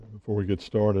Before we get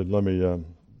started, let me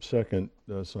second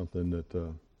something that,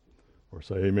 or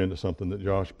say amen to something that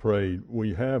Josh prayed.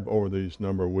 We have, over these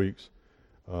number of weeks,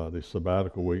 these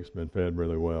sabbatical weeks, been fed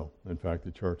really well. In fact,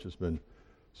 the church has been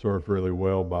served really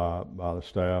well by the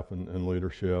staff and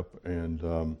leadership.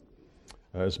 And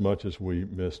as much as we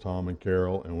miss Tom and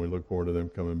Carol, and we look forward to them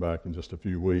coming back in just a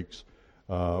few weeks,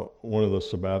 one of the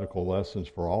sabbatical lessons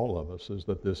for all of us is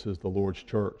that this is the Lord's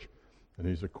church. And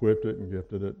He's equipped it and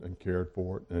gifted it and cared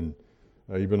for it. And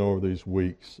even over these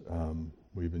weeks,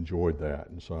 we've enjoyed that.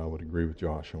 And so I would agree with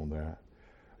Josh on that.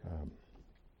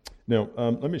 Now,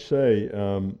 let me say,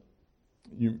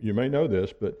 you may know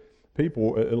this, but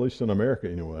people, at least in America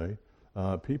anyway,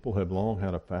 people have long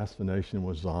had a fascination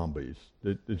with zombies.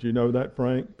 Did you know that,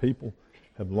 Frank? People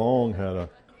have long had a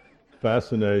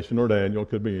fascination, or Daniel,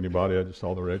 could be anybody, I just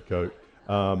saw the red coat.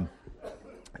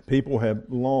 People have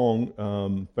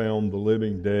long found the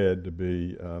living dead to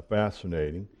be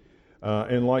fascinating.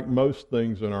 And like most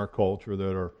things in our culture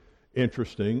that are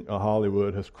interesting,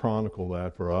 Hollywood has chronicled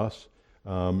that for us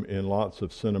in lots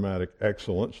of cinematic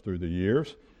excellence through the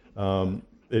years.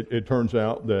 It turns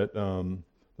out that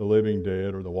the living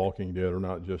dead or the walking dead are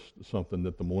not just something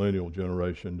that the millennial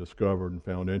generation discovered and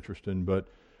found interesting, but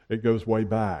it goes way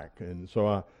back. And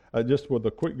so I just, with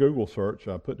a quick Google search,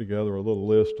 I put together a little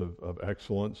list of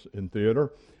excellence in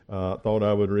theater. Thought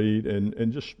I would read,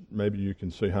 and just maybe you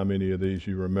can see how many of these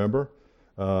you remember.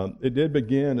 It did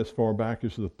begin as far back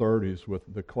as the 30s with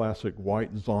the classic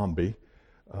white zombie.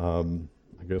 I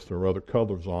guess there were other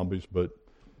color zombies, but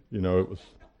it was,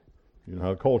 how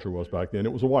the culture was back then.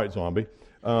 It was a white zombie.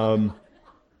 In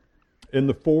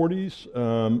the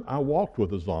 40s, I walked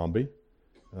with a zombie.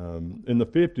 In the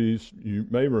 50s, you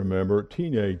may remember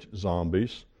teenage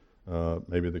zombies,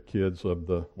 maybe the kids of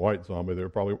the white zombie, they were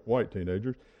probably white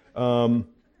teenagers.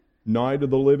 Night of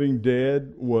the Living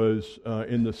Dead was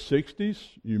in the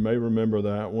 60s, you may remember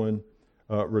that one.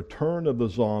 Return of the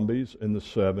Zombies in the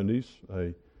 70s,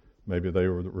 maybe they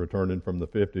were returning from the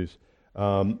 50s.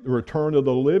 Return of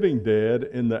the Living Dead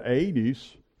in the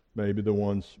 80s, maybe the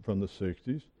ones from the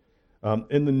 60s.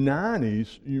 In the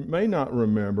 90s, you may not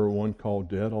remember one called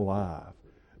Dead Alive.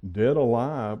 Dead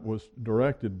Alive was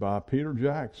directed by Peter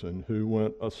Jackson, who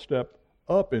went a step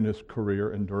up in his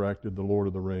career and directed the Lord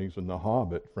of the Rings and the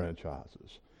Hobbit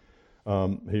franchises.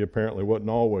 He apparently wasn't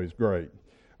always great.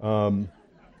 In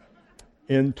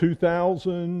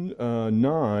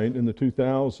 2009, in the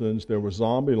 2000s, there was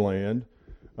Zombieland,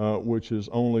 which is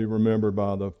only remembered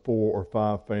by the 4 or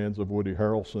 5 fans of Woody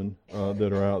Harrelson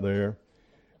that are out there.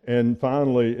 And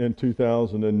finally, in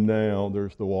 2000 and now,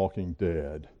 there's The Walking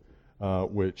Dead,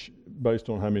 which, based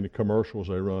on how many commercials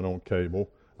they run on cable,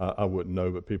 I wouldn't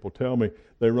know, but people tell me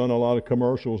they run a lot of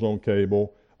commercials on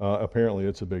cable. Apparently,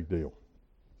 it's a big deal.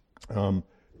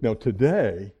 Now,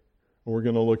 today, we're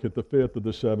going to look at the 5th of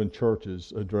the 7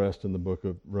 churches addressed in the book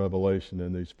of Revelation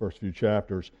in these first few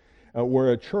chapters,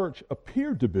 where a church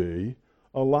appeared to be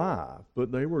alive,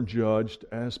 but they were judged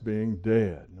as being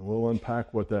dead. And we'll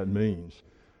unpack what that means.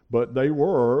 But they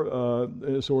were,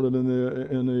 sort of in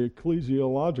the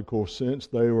ecclesiological sense,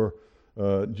 they were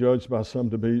judged by some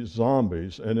to be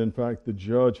zombies. And in fact, the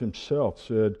judge himself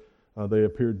said they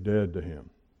appeared dead to him.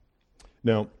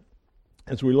 Now,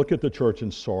 as we look at the church in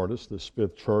Sardis, this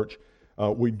 5th church,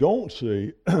 we don't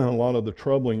see a lot of the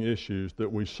troubling issues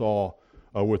that we saw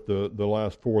with the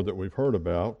last 4 that we've heard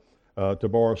about. To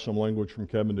borrow some language from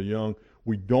Kevin DeYoung,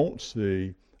 we don't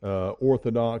see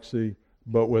orthodoxy,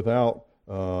 but without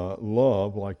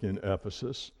love, like in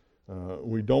Ephesus.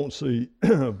 We don't see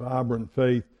vibrant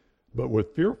faith, but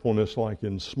with fearfulness, like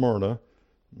in Smyrna.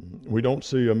 We don't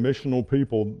see a missional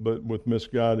people, but with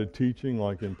misguided teaching,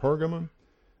 like in Pergamum.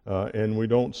 And we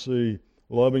don't see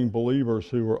loving believers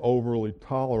who are overly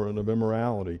tolerant of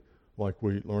immorality, like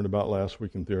we learned about last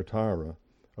week in Thyatira.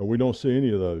 We don't see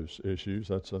any of those issues.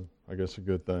 That's, I guess, a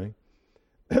good thing.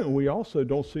 We also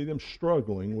don't see them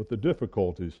struggling with the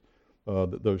difficulties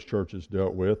that those churches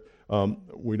dealt with.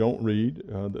 We don't read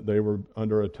that they were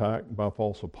under attack by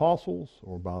false apostles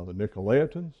or by the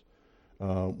Nicolaitans.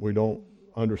 We don't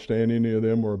understand any of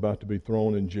them were about to be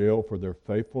thrown in jail for their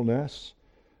faithfulness.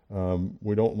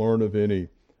 We don't learn of any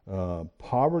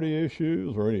poverty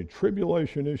issues or any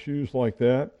tribulation issues like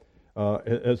that.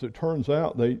 As it turns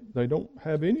out, they don't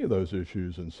have any of those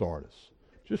issues in Sardis.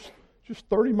 Just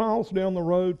 30 miles down the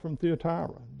road from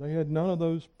Thyatira, they had none of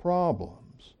those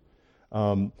problems.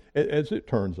 As it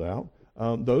turns out,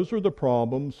 those are the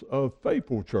problems of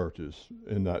faithful churches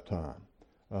in that time.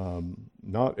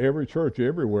 Not every church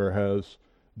everywhere has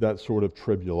that sort of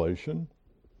tribulation,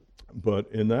 but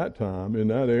in that time, in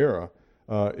that era,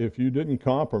 if you didn't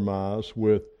compromise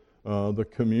with the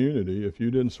community, if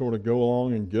you didn't sort of go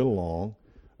along and get along,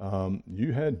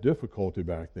 you had difficulty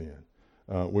back then.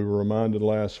 We were reminded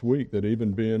last week that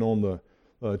even being on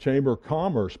the Chamber of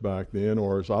Commerce back then,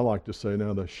 or as I like to say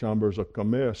now, the Chambers of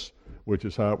Commerce, which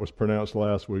is how it was pronounced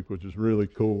last week, which is really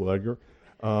cool, Edgar.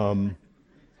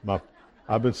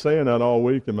 I've been saying that all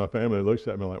week, and my family looks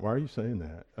at me like, why are you saying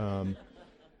that?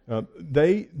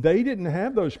 They didn't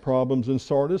have those problems in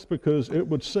Sardis because it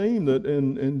would seem that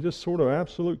in just sort of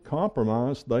absolute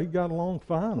compromise, they got along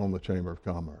fine on the Chamber of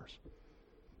Commerce.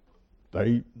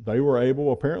 They were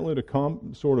able apparently to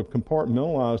sort of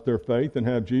compartmentalize their faith and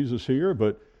have Jesus here,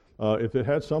 but if it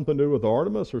had something to do with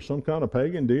Artemis or some kind of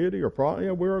pagan deity,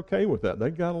 we're okay with that.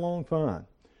 They got along fine.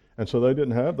 And so they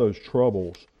didn't have those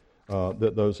troubles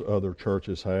that those other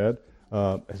churches had.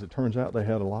 As it turns out, they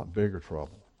had a lot bigger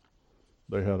trouble.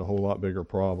 They had a whole lot bigger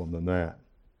problem than that.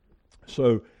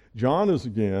 So John is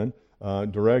again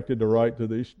directed to write to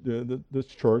this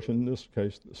church, in this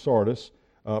case Sardis,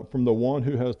 from the one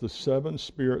who has the 7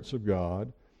 spirits of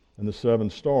God and the 7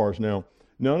 stars. Now,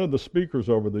 none of the speakers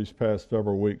over these past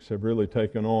several weeks have really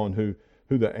taken on who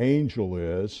the angel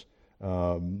is,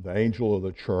 the angel of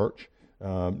the church.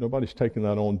 Nobody's taken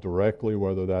that on directly,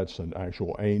 whether that's an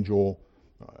actual angel,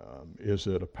 is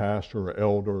it a pastor or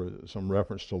elder, some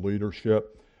reference to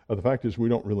leadership. The fact is we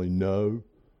don't really know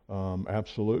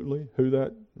absolutely who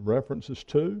that references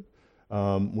to.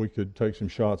 We could take some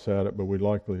shots at it, but we'd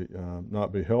likely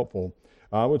not be helpful.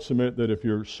 I would submit that if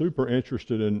you're super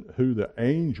interested in who the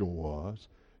angel was,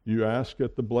 you ask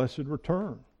at the blessed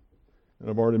return. And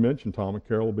I've already mentioned Tom and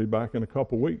Carol will be back in a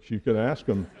couple weeks. You could ask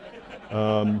them.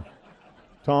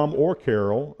 Tom or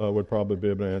Carol would probably be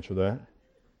able to answer that.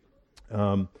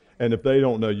 And if they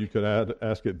don't know, you could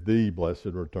ask at the blessed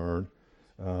return,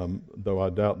 though I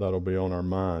doubt that'll be on our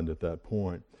mind at that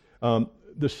point.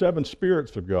 The 7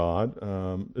 spirits of God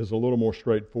is a little more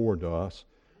straightforward to us.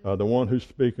 The one who's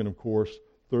speaking, of course,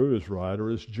 through his writer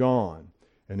is John.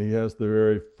 And he has the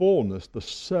very fullness, the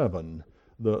 7,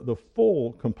 the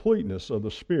full completeness of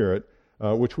the Spirit,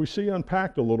 which we see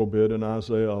unpacked a little bit in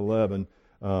Isaiah 11.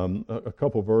 A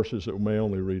couple verses that we may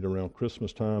only read around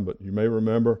Christmas time, but you may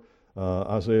remember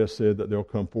Isaiah said that there'll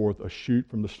come forth a shoot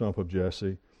from the stump of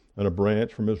Jesse, and a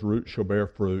branch from his root shall bear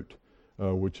fruit,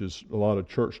 which is a lot of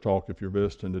church talk if you're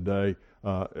visiting today.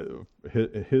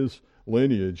 His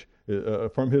lineage,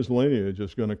 from his lineage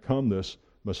is going to come this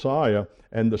Messiah,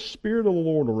 and the Spirit of the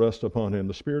Lord will rest upon him,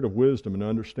 the Spirit of wisdom and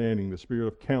understanding, the Spirit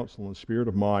of counsel and Spirit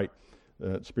of might,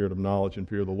 Spirit of knowledge and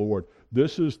fear of the Lord.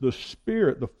 This is the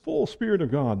Spirit, the full Spirit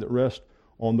of God that rests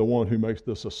on the one who makes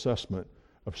this assessment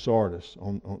of Sardis.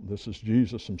 This is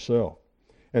Jesus himself.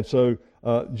 And so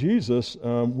Jesus,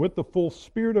 with the full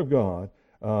Spirit of God,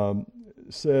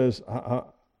 says,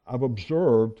 I've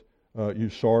observed you,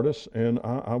 Sardis, and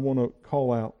I want to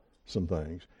call out some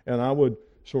things. And I would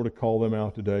sort of call them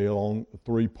out today along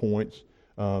 3 points,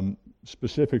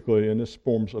 specifically, and this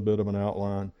forms a bit of an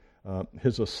outline,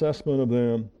 his assessment of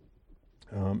them,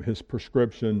 his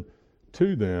prescription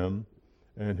to them,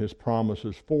 and his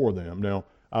promises for them. Now,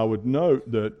 I would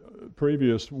note that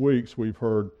previous weeks we've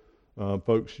heard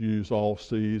folks use all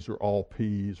C's or all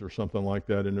P's or something like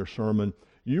that in their sermon.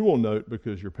 You will note,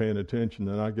 because you're paying attention,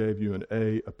 that I gave you an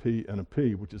A, a P, and a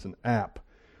P, which is an app,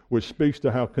 which speaks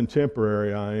to how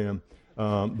contemporary I am,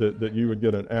 that you would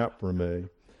get an app from me.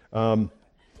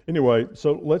 Anyway,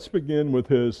 so let's begin with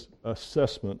his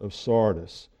assessment of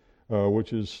Sardis,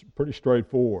 which is pretty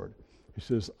straightforward. He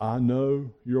says, I know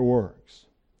your works.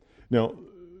 Now,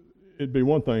 it'd be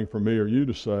one thing for me or you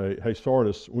to say, hey,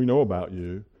 Sardis, we know about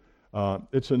you.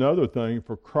 It's another thing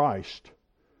for Christ,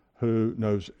 who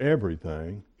knows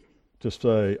everything, to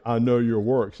say, I know your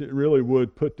works. It really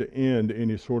would put to end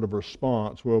any sort of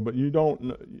response. Well, but you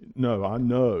don't know. I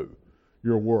know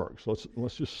your works.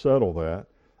 Let's just settle that.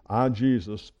 I,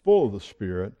 Jesus, full of the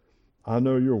Spirit, I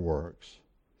know your works.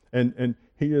 And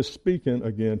he is speaking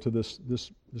again to this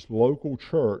local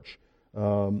church,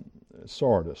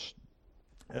 Sardis.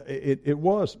 It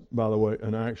was, by the way,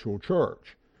 an actual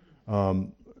church.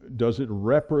 Does it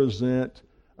represent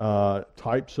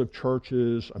types of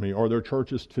churches? I mean, are there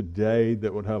churches today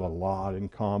that would have a lot in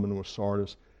common with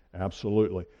Sardis?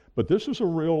 Absolutely. But this is a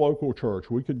real local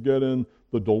church. We could get in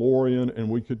the DeLorean and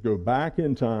we could go back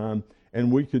in time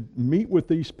and we could meet with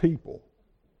these people,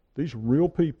 these real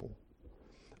people.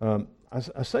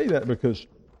 I say that because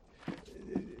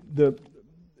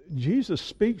Jesus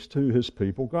speaks to his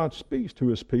people, God speaks to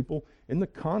his people in the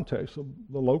context of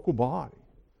the local body.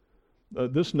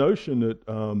 This notion that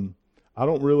I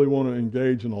don't really want to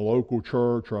engage in a local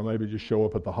church, or maybe just show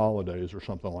up at the holidays or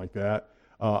something like that,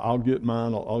 I'll get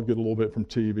mine, I'll get a little bit from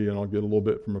TV, and I'll get a little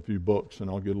bit from a few books, and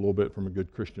I'll get a little bit from a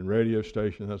good Christian radio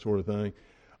station, that sort of thing.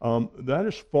 That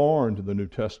is foreign to the New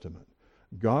Testament.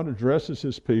 God addresses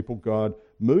his people. God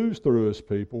moves through his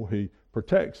people. He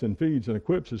protects and feeds and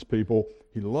equips his people.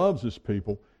 He loves his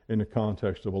people in the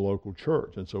context of a local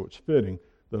church. And so it's fitting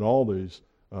that all these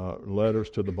letters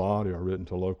to the body are written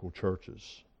to local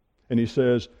churches. And he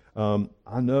says,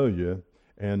 I know you,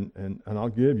 and I'll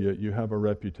give you, you have a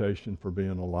reputation for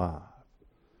being alive.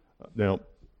 Now,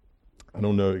 I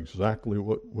don't know exactly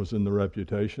what was in the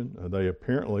reputation. They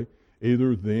apparently,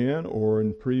 either then or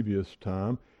in previous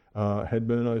time, had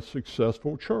been a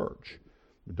successful church.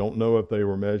 We don't know if they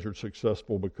were measured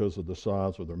successful because of the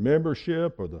size of their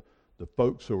membership or the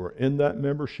folks who were in that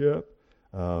membership.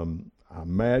 I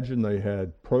imagine they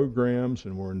had programs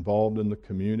and were involved in the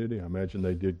community. I imagine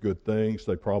they did good things.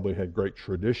 They probably had great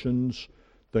traditions,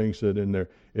 things that in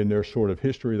their sort of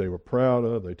history they were proud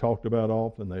of, they talked about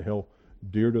often, they held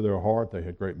dear to their heart. They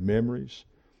had great memories.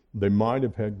 They might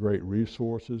have had great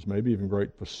resources, maybe even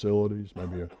great facilities,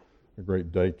 maybe a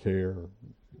great daycare or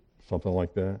something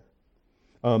like that.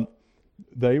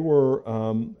 They were,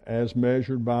 as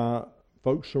measured by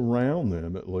folks around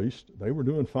them at least, they were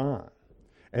doing fine.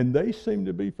 And they seemed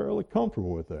to be fairly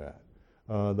comfortable with that.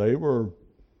 They were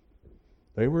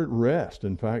at rest.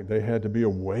 In fact, they had to be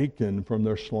awakened from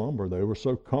their slumber. They were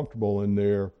so comfortable in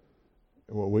their,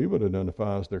 what we would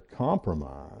identify as their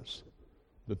compromise,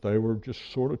 that they were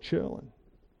just sort of chilling.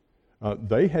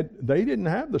 They didn't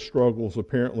have the struggles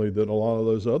apparently that a lot of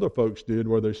those other folks did,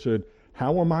 where they said,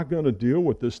 "How am I going to deal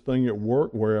with this thing at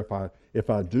work? Where if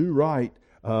I do right,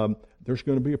 there's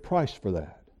going to be a price for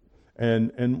that."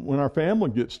 And when our family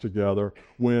gets together,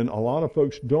 when a lot of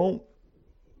folks don't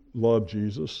love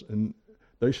Jesus and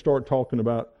they start talking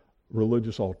about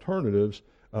religious alternatives,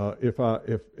 if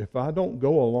I don't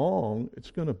go along,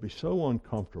 it's going to be so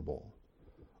uncomfortable.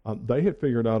 They had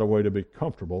figured out a way to be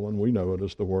comfortable, and we know it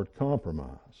as the word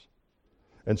compromise.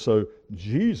 And so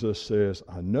Jesus says,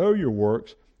 I know your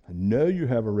works, I know you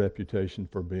have a reputation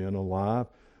for being alive,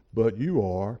 but you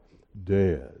are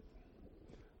dead.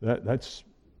 That's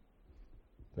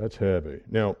heavy.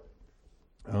 Now,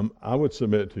 I would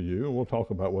submit to you, and we'll talk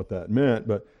about what that meant,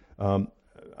 but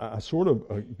I sort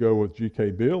of go with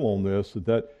G.K. Bill on this,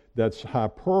 that's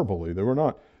hyperbole. They were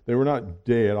not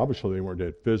dead. Obviously, they weren't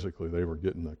dead physically. They were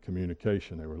getting the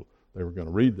communication. They were going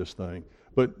to read this thing.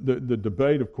 But the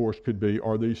debate, of course, could be,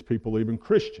 are these people even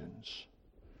Christians?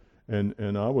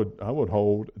 And I would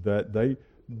hold that they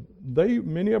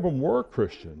many of them were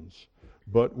Christians,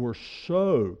 but were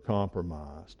so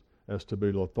compromised as to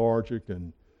be lethargic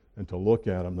and to look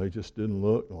at them. They just didn't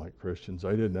look like Christians.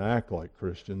 They didn't act like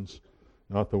Christians,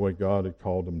 not the way God had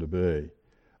called them to be.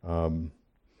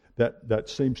 That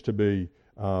seems to be,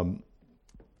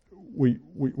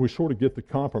 we sort of get the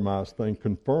compromise thing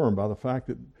confirmed by the fact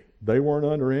that they weren't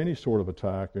under any sort of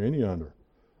attack or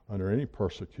under any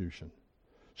persecution.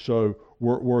 So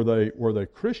were they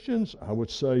Christians? I would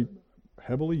say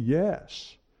heavily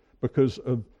yes, because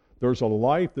there's a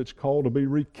life that's called to be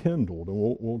rekindled, and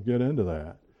we'll get into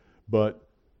that. But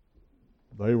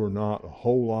they were not a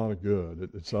whole lot of good.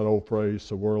 It's that old phrase,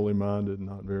 so worldly minded,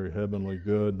 not very heavenly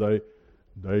good.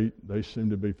 They seem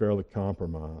to be fairly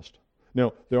compromised.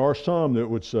 Now, there are some that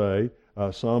would say,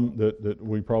 some that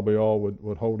we probably all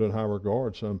would hold in high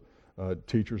regard, some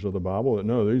teachers of the Bible, that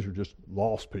no, these are just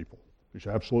lost people. These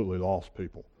are absolutely lost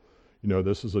people. You know,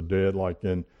 this is a dead, like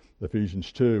in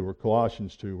Ephesians 2 or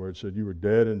Colossians 2, where it said you were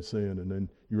dead in sin and then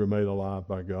you were made alive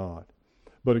by God.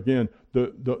 But again,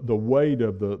 the weight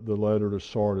of the letter to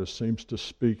Sardis seems to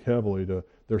speak heavily to,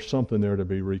 there's something there to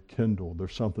be rekindled.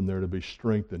 There's something there to be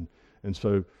strengthened. And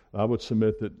so I would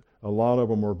submit that a lot of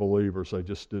them were believers. They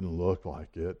just didn't look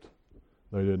like it.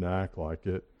 They didn't act like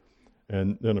it.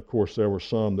 And then, of course, there were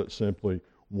some that simply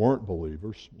weren't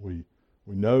believers. We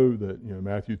know that,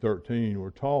 Matthew 13,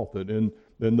 we're taught that in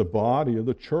the body of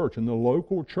the church, in the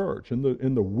local church, in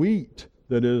the wheat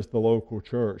that is the local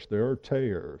church, there are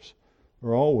tares. There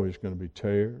are always going to be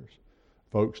tares.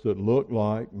 Folks that look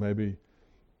like maybe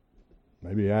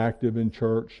active in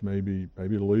church, maybe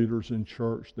leaders in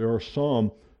church. There are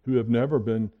some who have never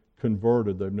been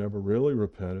converted. They've never really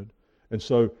repented. And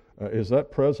so is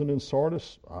that present in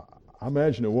Sardis? I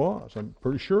imagine it was. I'm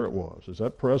pretty sure it was. Is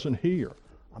that present here?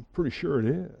 I'm pretty sure it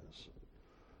is.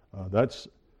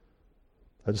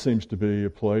 That seems to be a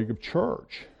plague of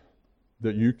church,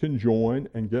 that you can join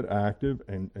and get active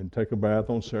and take a bath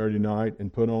on Saturday night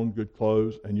and put on good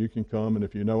clothes, and you can come, and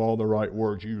if you know all the right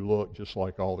words, you look just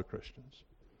like all the Christians.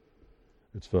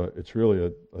 It's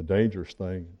really a dangerous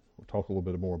thing. We'll talk a little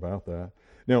bit more about that.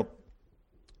 Now,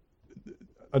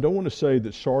 I don't want to say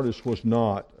that Sardis was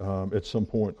not, at some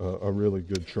point, a really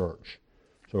good church.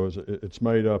 So it's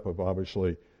made up of,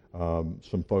 obviously,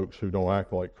 some folks who don't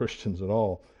act like Christians at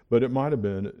all. But it might have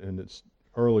been, in its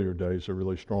earlier days, a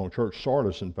really strong church.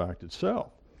 Sardis, in fact,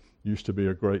 itself used to be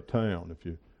a great town. If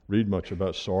you read much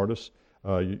about Sardis,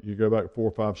 you go back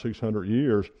 400, 500, 600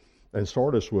 years, and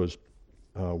Sardis was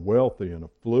wealthy and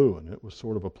affluent. It was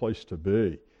sort of a place to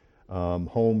be,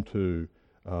 home to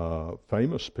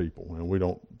famous people. And we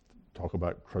don't talk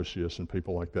about Croesus and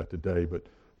people like that today, but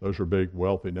those are big,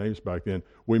 wealthy names back then.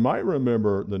 We might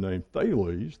remember the name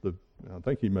Thales. I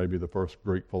think he may be the first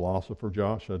Greek philosopher.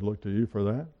 Josh, I'd look to you for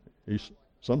that. He's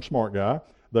some smart guy.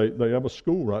 They have a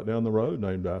school right down the road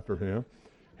named after him.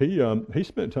 He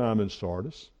spent time in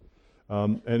Sardis,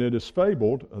 and it is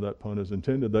fabled, that pun is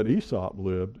intended, that Aesop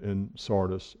lived in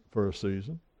Sardis for a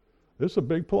season. It's a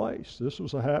big place. This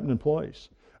was a happening place.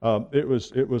 It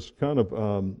was kind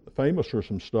of famous for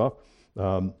some stuff.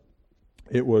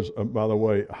 It was, by the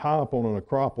way, high up on an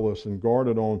acropolis and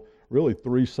guarded on really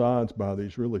three sides by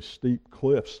these really steep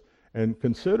cliffs, and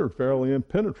considered fairly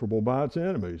impenetrable by its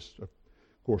enemies. Of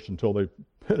course, until they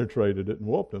penetrated it and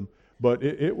whooped them. But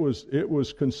it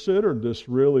was considered this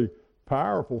really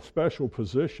powerful, special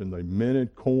position. They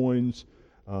minted coins.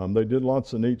 They did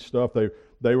lots of neat stuff.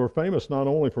 They were famous not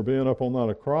only for being up on that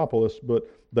acropolis, but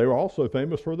they were also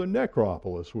famous for the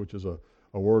necropolis, which is a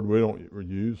word we don't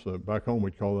use. Back home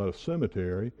we'd call that a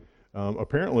cemetery.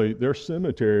 Apparently their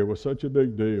cemetery was such a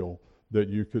big deal that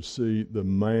you could see the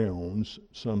mounds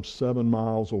some 7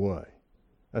 miles away.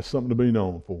 That's something to be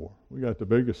known for. We got the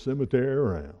biggest cemetery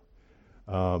around.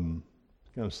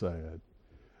 It's kind of sad.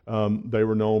 They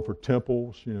were known for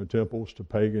temples, temples to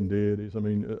pagan deities. I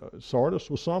mean, Sardis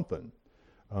was something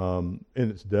in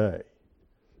its day.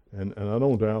 And I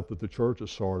don't doubt that the church of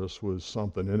Sardis was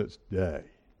something in its day.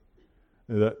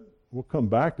 And that we'll come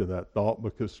back to that thought,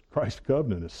 because Christ's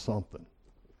covenant is something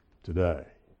today.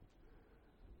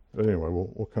 But anyway,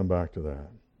 we'll come back to that.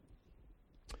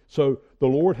 So the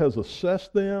Lord has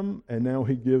assessed them, and now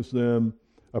he gives them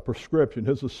a prescription.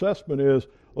 His assessment is,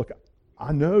 look,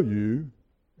 I know you,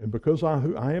 and because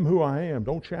I am who I am,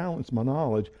 don't challenge my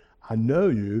knowledge. I know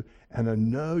you, and I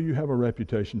know you have a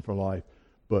reputation for life,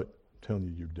 but I'm telling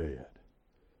you, you're dead.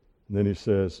 And then he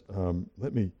says,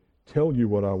 let me tell you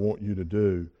what I want you to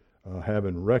do,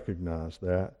 having recognized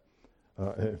that.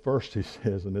 At first he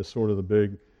says, and it's sort of the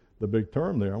big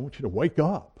term there, I want you to wake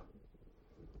up.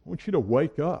 I want you to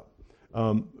wake up.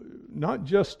 Not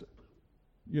just,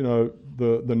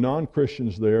 the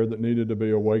non-Christians there that needed to be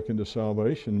awakened to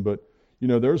salvation, but,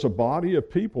 there's a body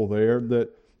of people there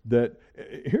that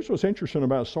here's what's interesting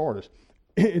about Sardis.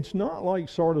 It's not like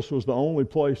Sardis was the only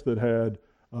place that had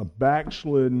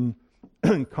backslidden,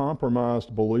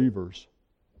 compromised believers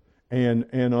and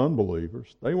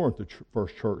unbelievers. They weren't the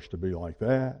first church to be like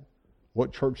that.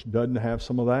 What church doesn't have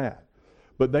some of that?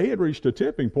 But they had reached a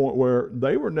tipping point where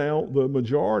they were now the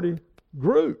majority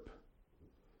group.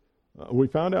 We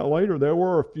found out later there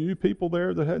were a few people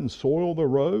there that hadn't soiled their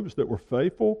robes, that were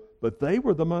faithful, but they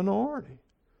were the minority.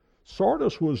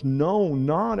 Sardis was known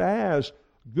not as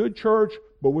good church,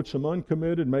 but with some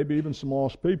uncommitted, maybe even some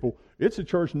lost people. It's a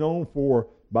church known for,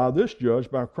 by this judge,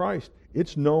 by Christ,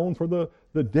 it's known for the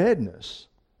deadness.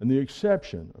 And the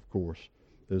exception, of course,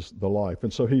 is the life.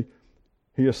 And so he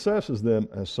assesses them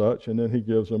as such, and then he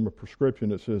gives them a prescription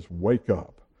that says, wake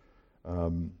up.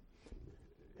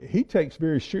 He takes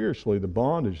very seriously the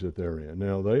bondage that they're in.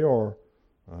 Now, they are,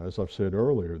 as I've said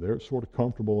earlier, they're sort of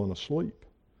comfortable and asleep.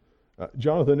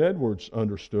 Jonathan Edwards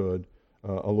understood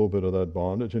a little bit of that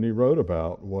bondage, and he wrote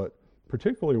about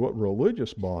particularly what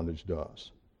religious bondage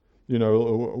does.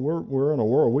 We're in a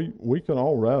world, we can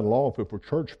all rattle off, if we're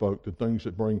church folk,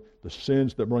 the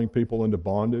sins that bring people into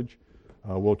bondage.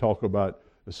 We'll talk about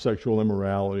sexual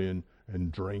immorality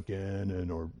and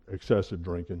drinking or excessive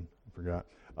drinking. I forgot.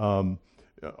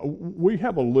 We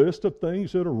have a list of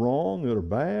things that are wrong, that are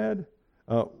bad.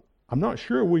 I'm not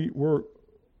sure we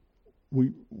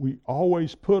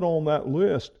always put on that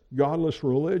list godless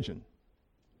religion.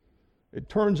 It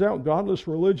turns out godless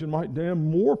religion might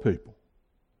damn more people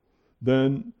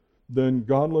than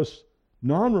godless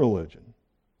non-religion.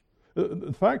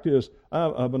 The fact is, I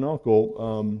have an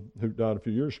uncle who died a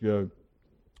few years ago,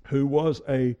 who was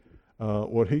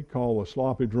what he'd call a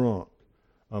sloppy drunk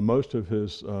most of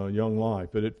his young life.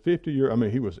 But at 50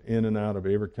 years, he was in and out of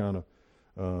every kind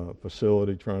of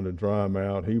facility trying to dry him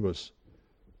out. He was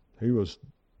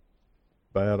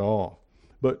bad off.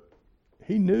 But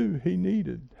he knew he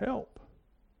needed help.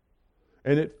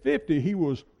 And at 50, he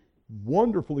was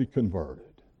wonderfully converted.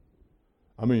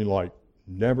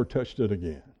 Never touched it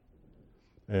again.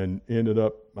 and ended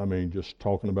up, just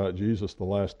talking about Jesus the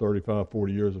last 35,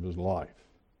 40 years of his life.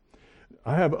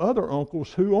 I have other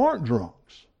uncles who aren't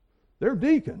drunks. They're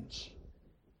deacons.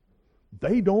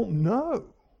 They don't know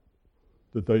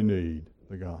that they need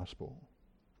the gospel.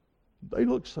 They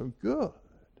look so good.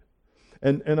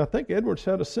 And I think Edwards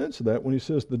had a sense of that when he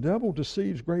says the devil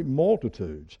deceives great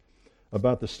multitudes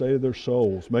about the state of their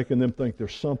souls, making them think they're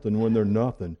something when they're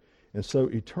nothing, and so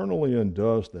eternally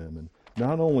undoes them. And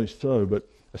not only so, but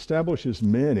establishes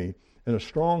many in a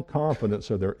strong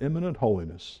confidence of their imminent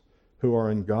holiness, who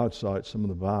are in God's sight some of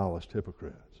the vilest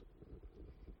hypocrites.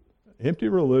 Empty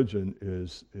religion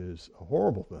is a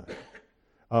horrible thing.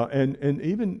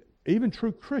 And even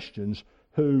true Christians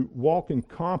who walk in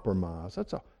compromise,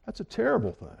 that's a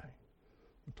terrible thing.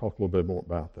 We'll talk a little bit more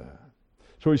about that.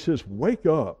 So he says, wake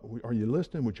up. Are you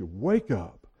listening? Would you wake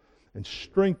up and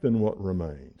strengthen what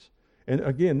remains? And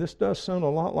again, this does sound a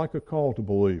lot like a call to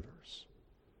believers.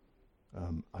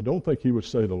 I don't think he would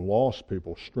say to lost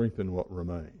people, strengthen what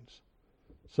remains.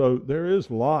 So there is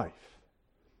life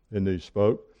in these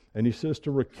folk, and he says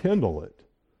to rekindle it.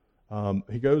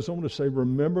 He goes on to say,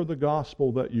 remember the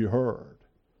gospel that you heard.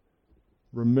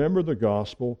 Remember the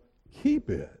gospel, keep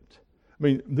it.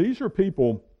 These are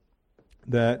people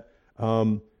that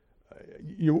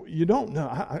you don't know.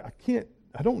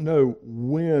 I don't know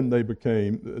when they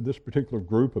became this particular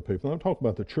group of people. I'm talking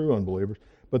about the true unbelievers,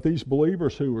 but these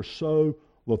believers who were so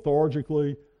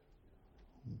lethargically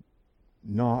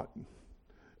not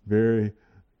very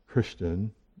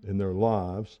Christian in their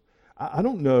lives. I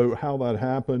don't know how that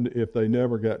happened, if they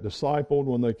never got discipled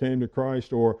when they came to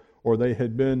Christ, or they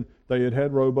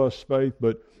had robust faith,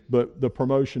 but the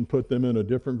promotion put them in a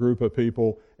different group of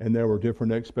people, and there were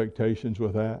different expectations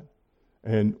with that.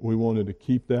 And we wanted to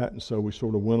keep that, and so we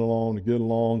sort of went along to get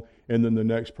along, and then the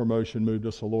next promotion moved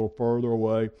us a little further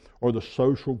away, or the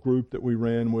social group that we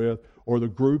ran with, or the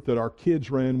group that our kids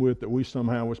ran with that we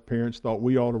somehow as parents thought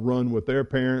we ought to run with their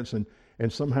parents, and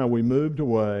somehow we moved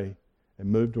away,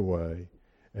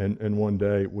 and one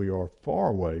day we are far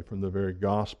away from the very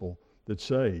gospel that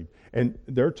saved. And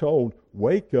they're told,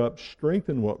 wake up,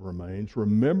 strengthen what remains,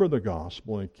 remember the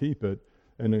gospel and keep it.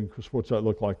 And then what's that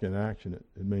look like in action?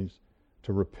 It means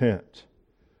to repent.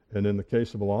 And in the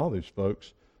case of a lot of these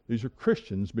folks, these are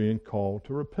Christians being called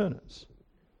to repentance.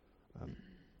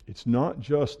 It's not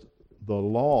just the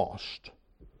lost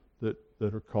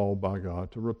that are called by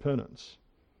God to repentance.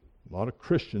 A lot of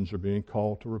Christians are being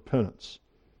called to repentance.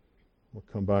 We'll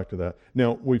come back to that.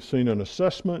 Now, we've seen an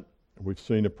assessment. We've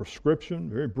seen a prescription,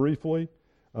 very briefly.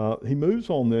 He moves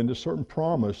on then to certain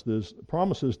promises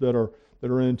that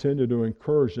are intended to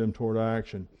encourage them toward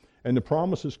action. And the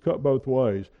promises cut both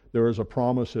ways. There is a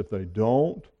promise if they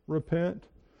don't repent,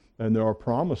 and there are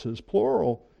promises,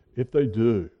 plural, if they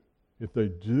do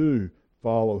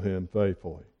follow him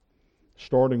faithfully.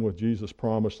 Starting with Jesus'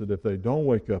 promise that if they don't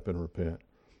wake up and repent,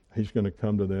 he's going to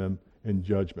come to them in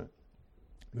judgment.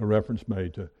 The reference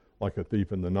made to like a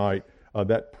thief in the night,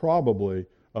 that probably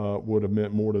would have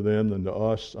meant more to them than to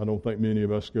us. I don't think many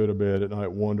of us go to bed at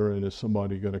night wondering, is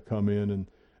somebody going to come in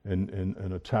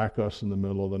and attack us in the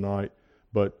middle of the night?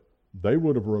 But they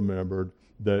would have remembered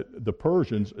that the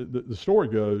Persians, the story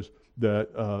goes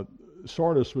that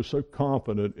Sardis was so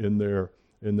confident in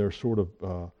their sort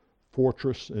of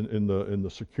fortress, in the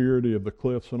security of the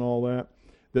cliffs and all that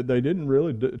they didn't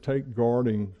really take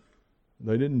guarding.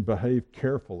 They didn't behave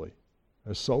carefully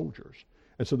as soldiers.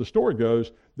 And so the story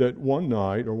goes that one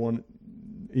night or one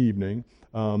evening,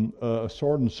 a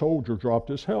Sardan soldier dropped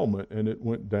his helmet and it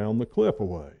went down the cliff a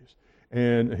ways.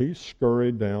 And he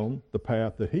scurried down the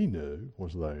path that he knew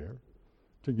was there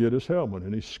to get his helmet,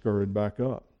 and he scurried back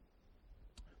up.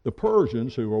 The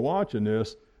Persians who were watching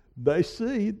this, they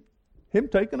see him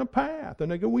taking a path,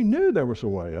 and they go, we knew there was a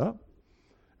way up.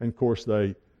 And of course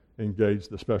they engage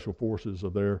the special forces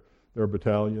of their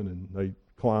battalion, and they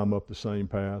climb up the same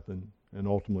path, and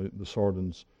ultimately the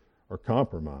Sardans are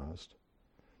compromised.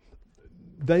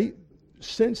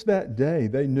 Since that day,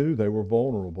 they knew they were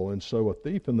vulnerable, and so a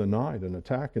thief in the night, an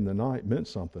attack in the night meant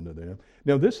something to them.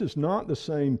 Now, this is not the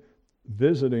same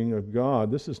visiting of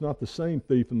God. This is not the same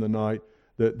thief in the night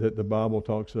that the Bible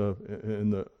talks of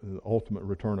in the ultimate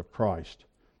return of Christ.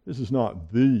 This is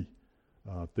not the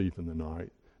thief in the night.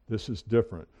 This is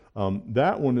different.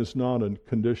 That one is not a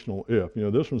conditional if.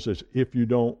 This one says, if you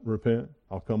don't repent,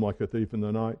 I'll come like a thief in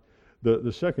the night.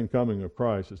 The second coming of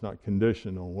Christ is not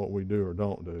conditioned on what we do or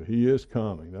don't do. He is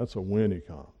coming. That's a when he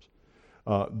comes.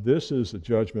 This is the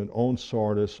judgment on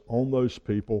Sardis, on those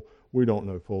people. We don't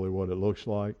know fully what it looks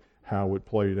like, how it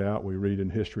played out. We read in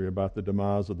history about the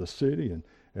demise of the city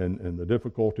and the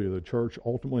difficulty of the church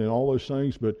ultimately and all those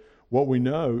things, but What we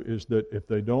know is that if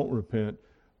they don't repent,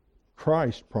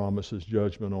 Christ promises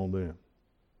judgment on them.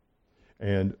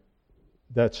 And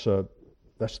that's the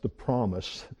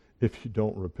promise. If you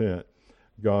don't repent,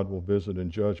 God will visit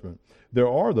in judgment. There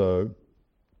are, though,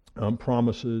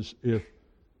 promises if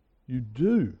you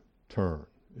do turn,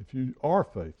 if you are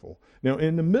faithful. Now,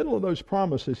 in the middle of those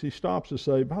promises, he stops to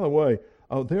say, by the way,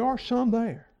 there are some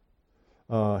there.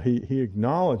 He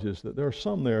acknowledges that there are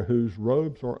some there whose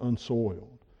robes are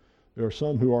unsoiled. There are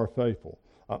some who are faithful.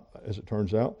 As it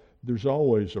turns out, there's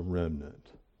always a remnant.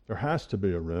 There has to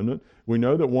be a remnant. We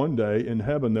know that one day in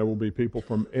heaven there will be people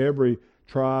from every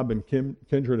tribe and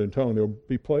kindred and tongue. There will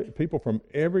be people from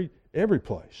every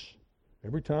place,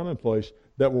 every time and place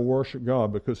that will worship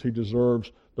God because he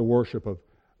deserves the worship of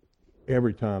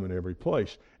every time and every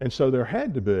place. And so there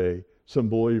had to be some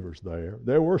believers there.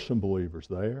 There were some believers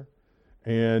there.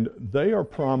 And they are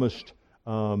promised,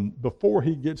 before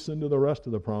he gets into the rest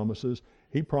of the promises,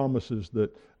 he promises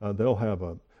that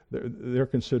they're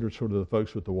considered sort of the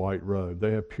folks with the white robe.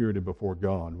 They have purity before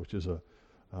God, which is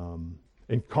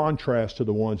in contrast to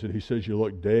the ones that he says you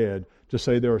look dead. To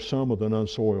say there are some with an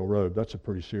unsoiled robe, that's a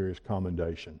pretty serious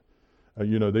commendation.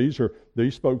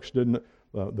 These folks didn't.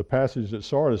 The passage at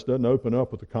Sardis doesn't open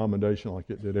up with a commendation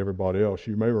like it did everybody else.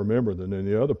 You may remember that in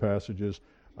the other passages,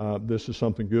 this is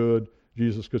something good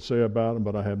Jesus could say about him,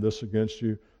 but I have this against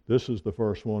you. This is the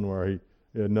first one where he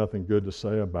had nothing good to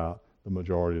say about the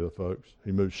majority of the folks.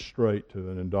 He moves straight to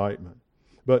an indictment.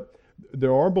 But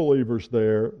there are believers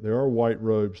there. There are white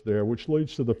robes there, which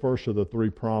leads to the first of the three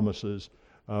promises.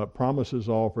 Promises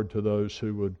offered to those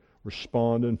who would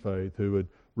respond in faith, who would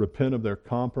repent of their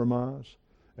compromise.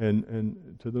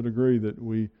 And to the degree that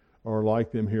we are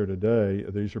like them here today,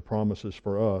 these are promises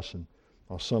for us. And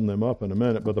I'll sum them up in a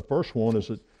minute. But the first one is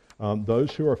that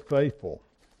those who are faithful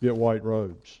get white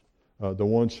robes. The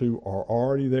ones who are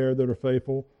already there that are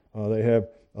faithful, they have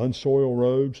unsoiled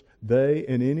robes. They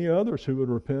and any others who would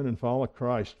repent and follow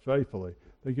Christ faithfully,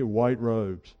 they get white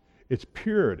robes. It's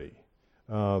purity.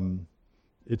 That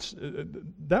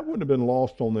wouldn't have been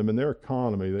lost on them in their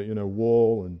economy. That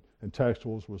wool and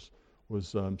textiles was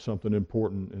something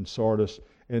important in Sardis.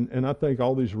 And I think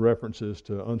all these references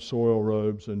to unsoiled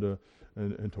robes and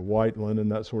to white linen,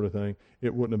 that sort of thing,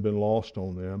 it wouldn't have been lost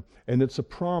on them. And it's a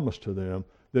promise to them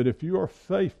that if you are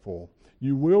faithful,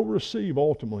 you will receive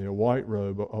ultimately a white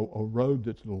robe, a robe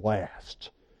that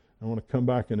lasts. I want to come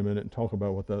back in a minute and talk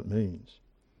about what that means.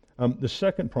 The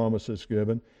second promise that's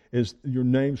given is your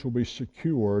names will be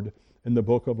secured in the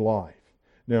book of life.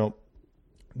 Now,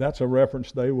 that's a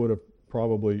reference they would have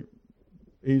probably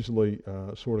easily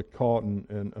sort of caught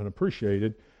and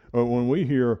appreciated. When we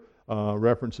hear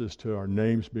references to our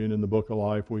names being in the book of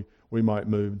life, we might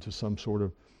move into some sort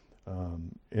of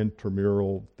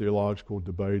intramural theological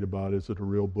debate about is it a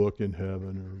real book in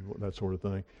heaven or that sort of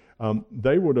thing.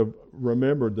 They would have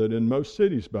remembered that in most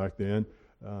cities back then,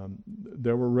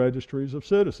 there were registries of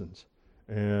citizens.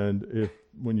 And if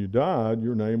when you died,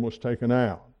 your name was taken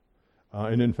out.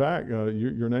 And in fact,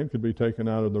 your name could be taken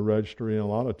out of the registry in a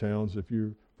lot of towns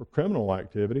for criminal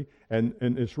activity. And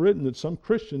it's written that some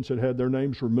Christians had had their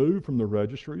names removed from the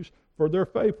registries for their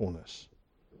faithfulness.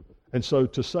 And so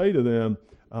to say to them,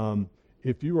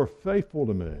 if you are faithful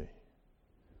to me,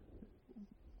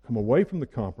 come away from the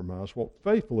compromise, walk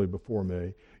faithfully before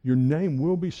me, your name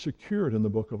will be secured in the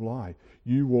book of life.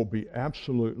 You will be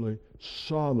absolutely,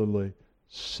 solidly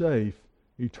safe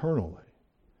eternally.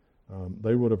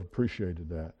 They would have appreciated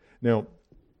that. Now,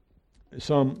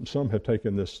 some have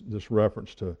taken this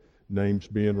reference to names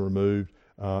being removed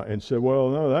and said, well,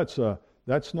 no,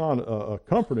 that's not a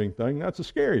comforting thing. That's a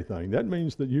scary thing. That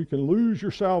means that you can lose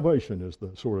your salvation, is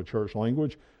the sort of church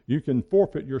language. You can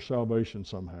forfeit your salvation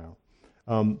somehow.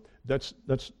 That's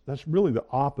really the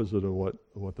opposite of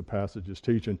what the passage is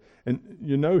teaching. And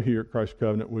here at Christ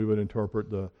Covenant, we would interpret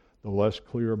the less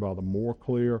clear by the more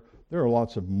clear. There are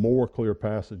lots of more clear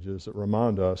passages that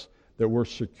remind us that we're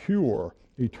secure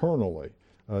eternally.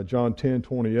 John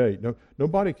 10:28.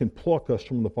 Nobody can pluck us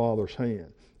from the Father's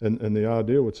hand. And the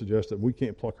idea would suggest that we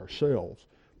can't pluck ourselves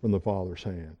from the Father's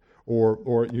hand.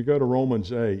 Or you go to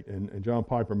Romans 8, and John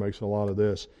Piper makes a lot of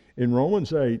this. In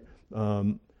Romans 8,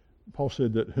 Paul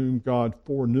said that whom God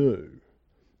foreknew,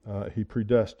 he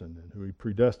predestined. And who he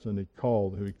predestined, he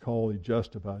called. Who he called, he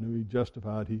justified. Who he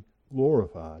justified, he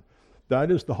glorified. That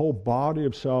is the whole body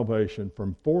of salvation,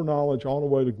 from foreknowledge all the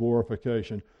way to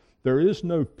glorification. There is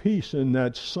no piece in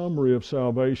that summary of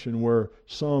salvation where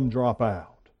some drop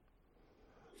out.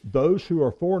 Those who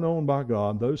are foreknown by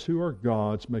God, those who are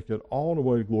God's, make it all the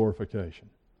way to glorification.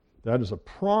 That is a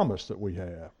promise that we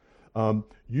have.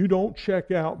 You don't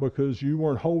check out because you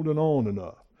weren't holding on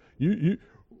enough.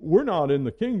 We're not in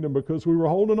the kingdom because we were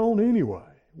holding on anyway.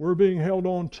 We're being held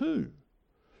on to.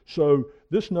 So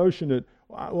this notion that,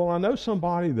 well, I know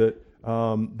somebody that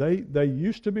they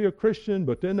used to be a Christian,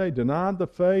 but then they denied the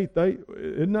faith.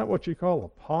 Isn't that what you call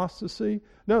apostasy?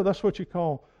 No, that's what you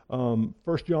call 1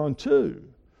 John 2,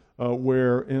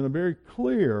 where in a very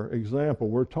clear example,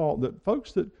 we're taught that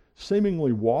folks that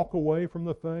seemingly walk away from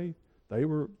the faith, they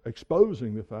were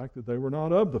exposing the fact that they were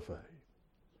not of the faith.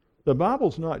 The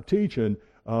Bible's not teaching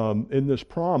in this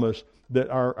promise that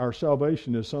our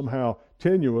salvation is somehow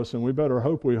tenuous and we better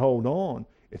hope we hold on.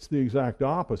 It's the exact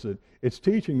opposite. It's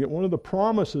teaching that one of the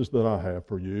promises that I have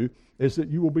for you is that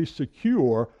you will be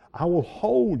secure. I will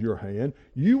hold your hand.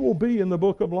 You will be in the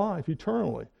book of life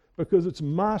eternally because it's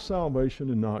my salvation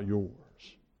and not yours.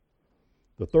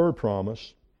 The third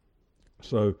promise,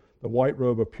 so the white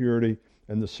robe of purity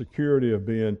and the security of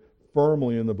being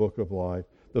firmly in the book of life.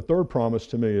 The third promise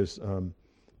to me is, I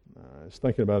was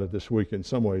thinking about it this week. In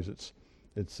some ways,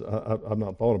 I've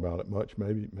not thought about it much.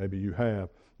 Maybe you have.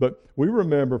 But we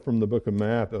remember from the book of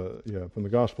from the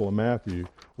Gospel of Matthew,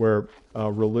 where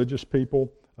religious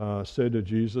people said to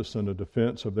Jesus in a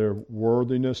defense of their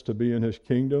worthiness to be in his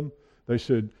kingdom, they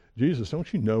said, Jesus,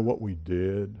 don't you know what we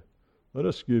did? Let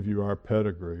us give you our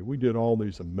pedigree. We did all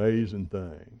these amazing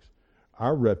things.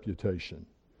 Our reputation,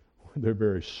 they're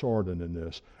very sordid in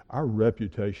this, our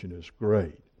reputation is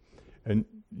great. And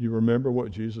you remember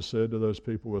what Jesus said to those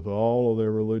people with all of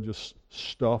their religious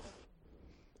stuff?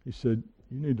 He said,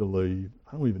 you need to leave.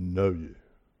 I don't even know you.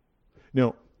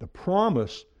 Now, the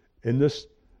promise in this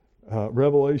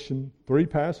Revelation 3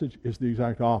 passage is the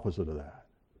exact opposite of that.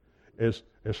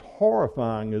 As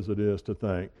horrifying as it is to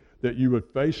think that you would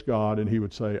face God and he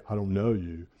would say, I don't know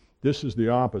you, this is the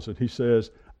opposite. He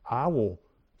says, I will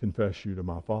confess you to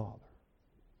my Father.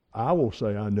 I will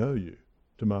say I know you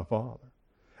to my Father.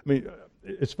 I mean,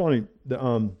 it's funny,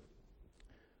 the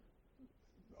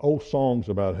old songs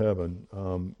about heaven,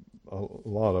 a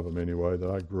lot of them anyway, that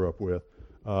I grew up with,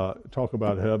 talk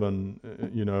about heaven,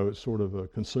 it's sort of a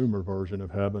consumer version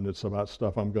of heaven. It's about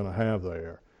stuff I'm going to have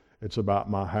there. It's about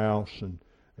my house, and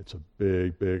it's a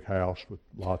big, big house with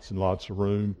lots and lots of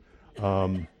room.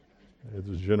 There's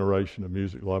a generation of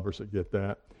music lovers that get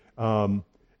that. I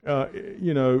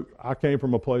came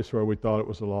from a place where we thought it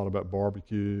was a lot about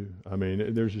barbecue. I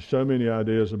mean, there's just so many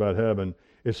ideas about heaven.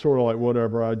 It's sort of like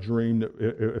whatever I dreamed,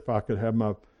 if I could have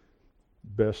my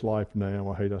best life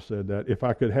now, I hate I said that. If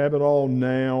I could have it all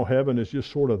now, heaven is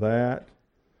just sort of that,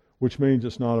 which means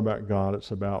it's not about God,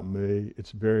 it's about me.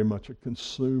 It's very much a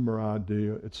consumer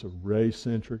idea. It's a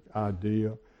race-centric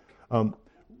idea.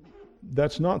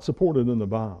 That's not supported in the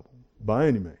Bible by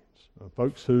any means.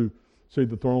 Folks who see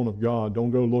the throne of God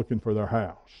don't go looking for their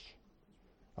house.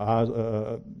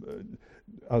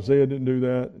 Isaiah didn't do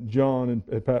that. John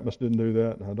and Patmos didn't do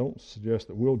that. And I don't suggest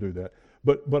that we'll do that.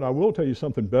 But I will tell you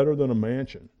something better than a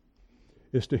mansion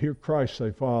is to hear Christ say,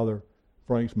 Father,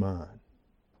 Frank's mine.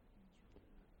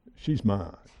 She's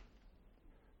mine.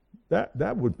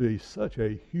 That would be such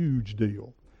a huge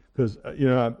deal. Because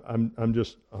I'm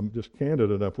just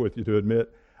candid enough with you to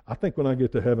admit, I think when I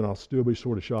get to heaven, I'll still be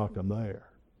sort of shocked I'm there.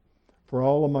 For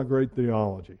all of my great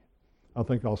theology, I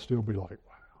think I'll still be like,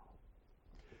 wow.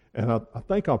 And I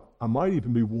think I might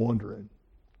even be wondering,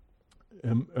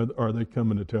 are they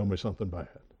coming to tell me something bad?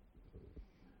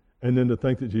 And then to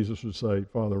think that Jesus would say,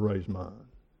 Father, raise mine.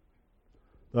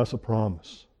 That's a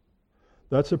promise.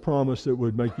 That's a promise that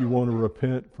would make you want to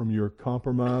repent from your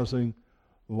compromising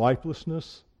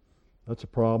lifelessness. That's a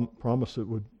promise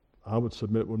that I would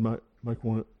submit would make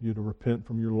want you to repent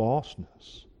from your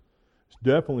lostness. It's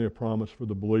definitely a promise for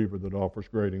the believer that offers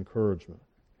great encouragement.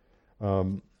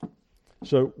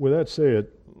 So with that said,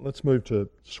 let's move to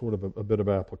sort of a bit of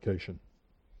application,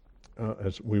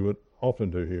 as we would often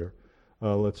do here.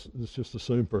 Let's just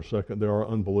assume for a second there are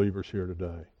unbelievers here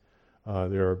today.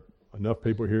 There are enough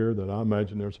people here that I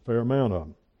imagine there's a fair amount of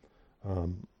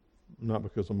them. Not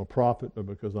because I'm a prophet, but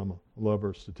because I'm a lover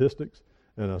of statistics,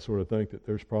 and I sort of think that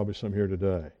there's probably some here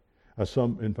today.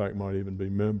 Some, in fact, might even be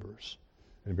members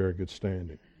in very good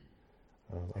standing.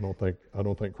 I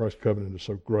don't think Christ's covenant is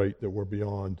so great that we're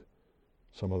beyond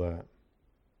some of that.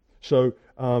 So,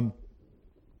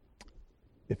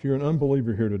 if you're an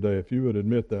unbeliever here today, if you would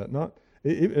admit that,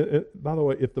 by the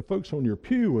way, if the folks on your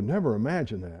pew would never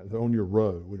imagine that, on your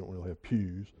row, we don't really have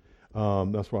pews.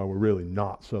 That's why we're really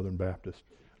not Southern Baptist.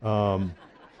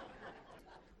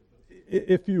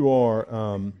 If you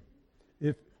are,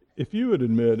 if you would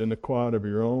admit in the quiet of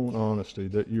your own honesty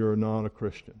that you're not a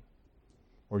Christian,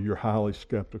 or you're highly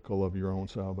skeptical of your own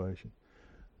salvation,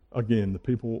 Again, the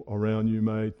people around you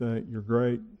may think you're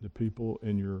great. The people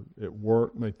at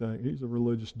work may think he's a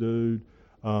religious dude.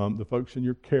 The folks in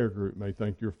your care group may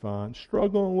think you're fine.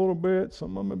 Struggling a little bit.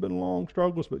 Some of them have been long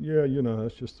struggles, but yeah,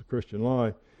 that's just the Christian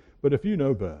life. But if you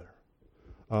know better,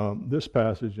 this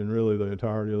passage and really the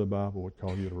entirety of the Bible would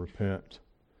call you to repent.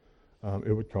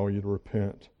 It would call you to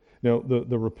repent. Now,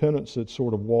 the repentance that's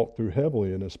sort of walked through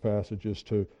heavily in this passage is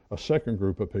to a second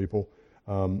group of people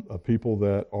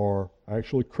that are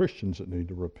actually Christians that need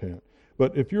to repent.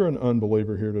 But if you're an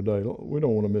unbeliever here today, we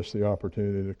don't want to miss the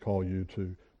opportunity to call you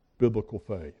to biblical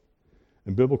faith.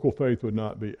 And biblical faith would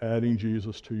not be adding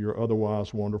Jesus to your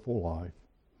otherwise wonderful life.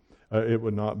 It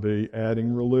would not be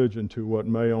adding religion to what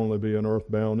may only be an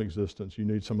earthbound existence. You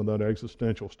need some of that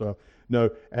existential stuff. No,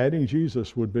 adding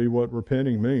Jesus would be what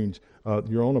repenting means.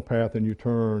 You're on a path and you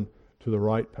turn to the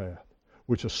right path,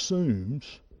 which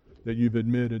assumes that you've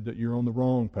admitted that you're on the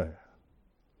wrong path.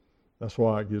 That's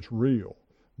why it gets real.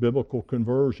 Biblical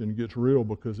conversion gets real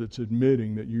because it's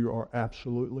admitting that you are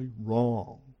absolutely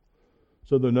wrong.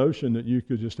 So the notion that you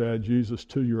could just add Jesus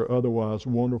to your otherwise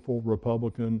wonderful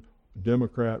Republican,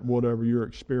 Democrat, whatever your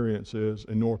experience is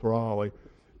in North Raleigh,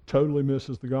 totally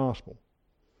misses the gospel.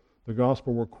 The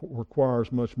gospel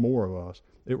requires much more of us.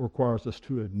 It requires us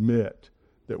to admit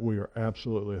that we are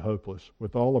absolutely hopeless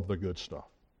with all of the good stuff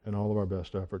and all of our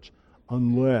best efforts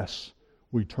unless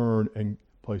we turn and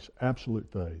place absolute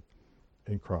faith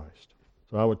in Christ.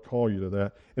 So I would call you to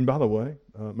that. And by the way,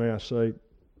 may I say,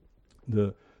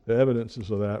 the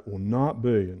evidences of that will not be,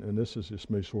 and this is just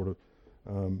me sort of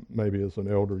maybe as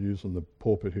an elder using the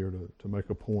pulpit here to make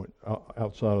a point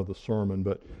outside of the sermon,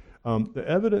 but the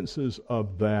evidences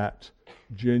of that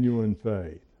genuine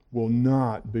faith will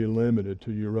not be limited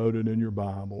to you wrote it in your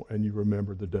Bible and you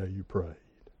remember the day you prayed.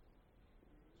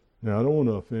 Now, I don't want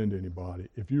to offend anybody.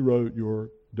 If you wrote your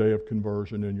day of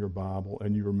conversion in your Bible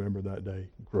and you remember that day,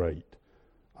 great.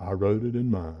 I wrote it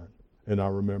in mine, and I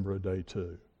remember a day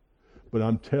too. But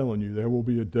I'm telling you, there will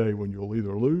be a day when you'll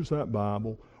either lose that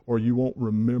Bible or you won't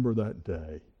remember that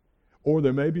day. Or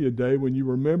there may be a day when you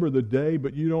remember the day,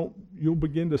 but you'll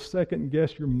begin to second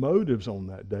guess your motives on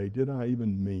that day. Did I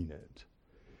even mean it?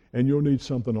 And you'll need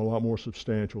something a lot more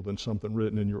substantial than something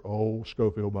written in your old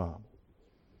Scofield Bible.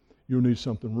 You'll need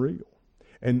something real.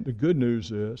 And the good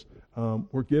news is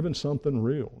we're given something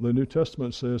real. The New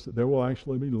Testament says that there will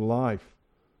actually be life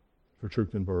for true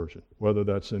conversion. Whether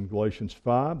that's in Galatians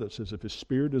 5 that says if His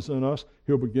Spirit is in us,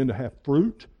 He'll begin to have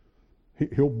fruit.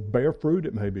 He'll bear fruit.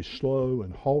 It may be slow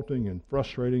and halting and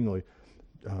frustratingly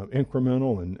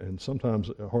incremental and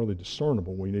sometimes hardly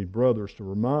discernible. We need brothers to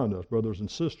remind us, brothers and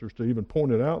sisters to even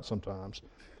point it out sometimes.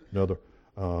 Another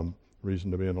reason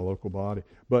to be in a local body.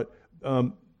 But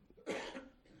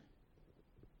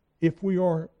if we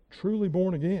are truly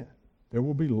born again, there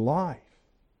will be life,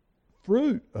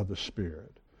 fruit of the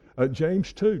Spirit.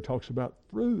 James 2 talks about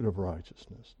fruit of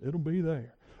righteousness. It'll be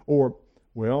there. Or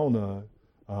we all know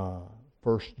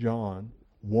 1 John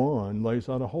 1 lays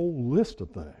out a whole list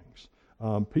of things.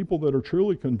 People that are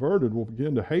truly converted will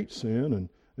begin to hate sin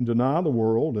and deny the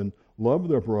world and love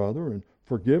their brother and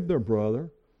forgive their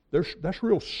brother. That's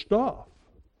real stuff.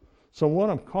 So what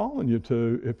I'm calling you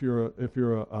to, if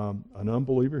you're an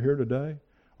unbeliever here today,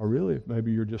 or really if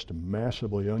maybe you're just a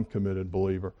massively uncommitted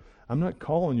believer, I'm not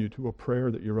calling you to a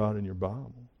prayer that you write in your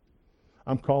Bible.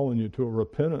 I'm calling you to a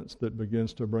repentance that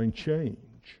begins to bring change.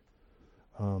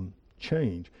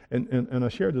 Change. And I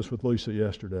shared this with Lisa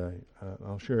yesterday.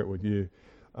 I'll share it with you.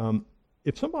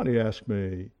 If somebody asked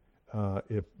me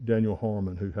if Daniel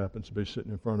Harmon, who happens to be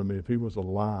sitting in front of me, if he was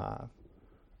alive,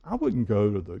 I wouldn't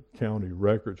go to the county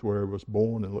records where he was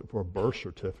born and look for a birth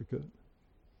certificate.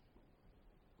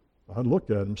 I'd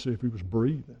look at him, see if he was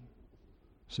breathing,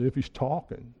 see if he's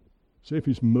talking, see if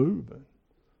he's moving.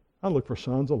 I'd look for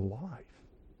signs of life.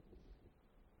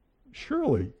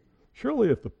 Surely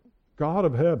if the God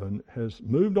of heaven has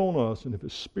moved on us and if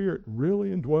His Spirit really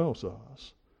indwells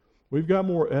us, we've got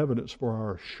more evidence for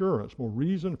our assurance, more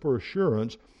reason for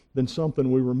assurance than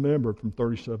something we remembered from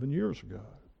 37 years ago.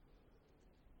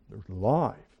 There's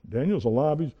life. Daniel's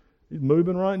alive. He's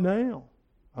moving right now.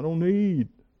 I don't need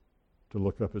to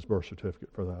look up his birth certificate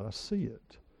for that. I see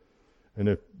it. And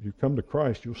if you come to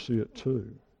Christ, you'll see it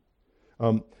too.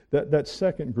 That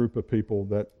second group of people,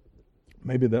 that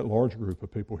maybe that large group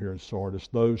of people here in Sardis,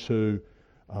 those who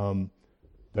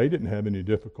they didn't have any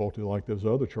difficulty like those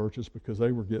other churches because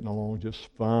they were getting along just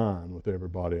fine with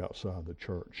everybody outside the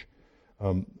church.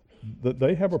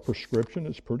 They have a prescription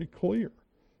that's pretty clear.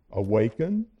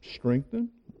 Awaken, strengthen,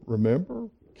 remember,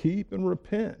 keep, and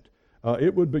repent.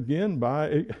 It would begin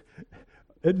by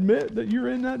admit that you're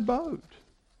in that boat.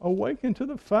 Awaken to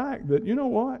the fact that, you know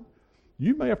what?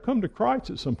 You may have come to Christ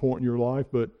at some point in your life,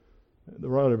 but the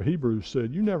writer of Hebrews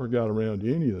said you never got around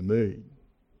to any of the meat.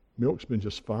 Milk's been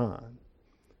just fine.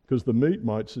 Because the meat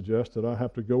might suggest that I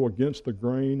have to go against the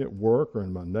grain at work or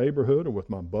in my neighborhood or with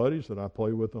my buddies that I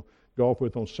play with, golf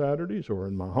with on Saturdays, or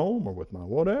in my home or with my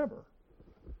whatever.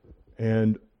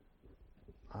 And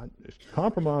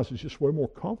compromise is just way more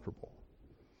comfortable.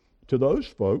 To those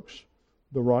folks,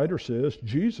 the writer says,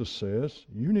 Jesus says,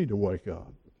 you need to wake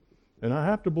up. And I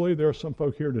have to believe there are some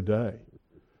folk here today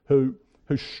who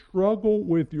struggle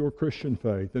with your Christian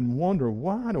faith and wonder,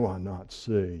 why do I not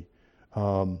see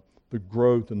the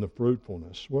growth and the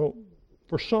fruitfulness? Well,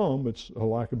 for some, it's a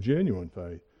lack of genuine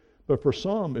faith. But for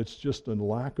some, it's just a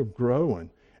lack of growing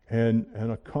and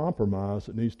a compromise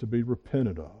that needs to be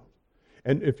repented of.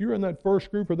 And if you're in that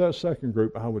first group or that second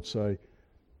group, I would say,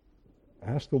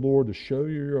 ask the Lord to show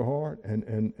you your heart.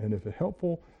 And if it's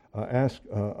helpful, ask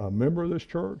a member of this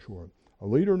church or a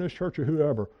leader in this church or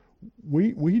whoever.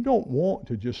 We don't want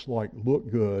to just look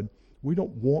good. We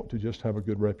don't want to just have a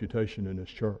good reputation in this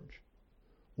church.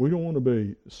 We don't want to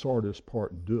be Sardis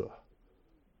part duh.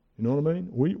 You know what I mean?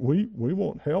 We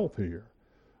want health here.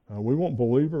 We want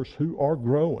believers who are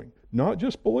growing. Not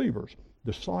just believers,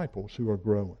 disciples who are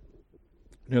growing.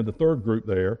 Now, the third group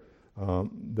there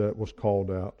that was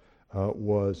called out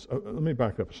was, let me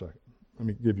back up a second. Let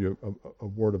me give you a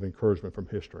word of encouragement from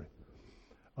history.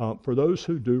 For those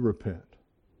who do repent,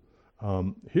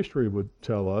 history would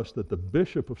tell us that the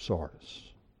bishop of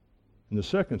Sardis in the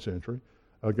 2nd century,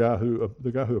 the guy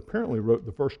who apparently wrote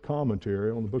the first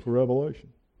commentary on the book of Revelation,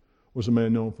 was a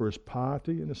man known for his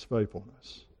piety and his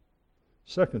faithfulness.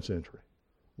 2nd century,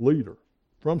 leader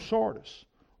from Sardis,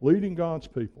 leading God's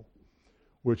people,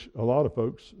 which a lot of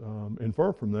folks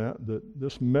infer from that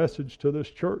this message to this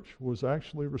church was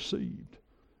actually received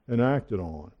and acted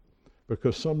on,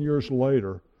 because some years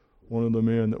later, one of the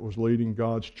men that was leading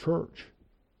God's church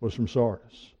was from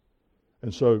Sardis.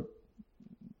 And so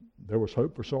there was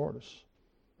hope for Sardis.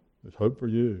 There's hope for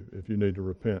you if you need to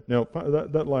repent. Now,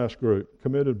 that last group,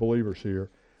 committed believers here,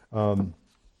 I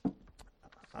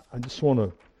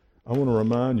want to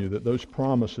remind you that those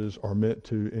promises are meant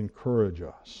to encourage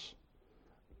us.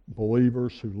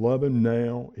 Believers who love Him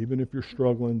now, even if you're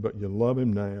struggling, but you love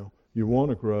Him now, you want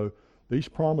to grow, these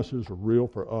promises are real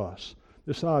for us.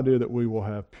 This idea that we will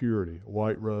have purity, a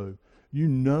white robe, you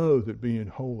know that being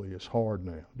holy is hard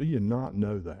now. Do you not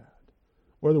know that?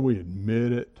 Whether we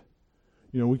admit it,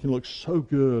 we can look so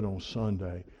good on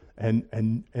Sunday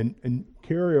and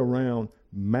carry around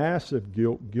massive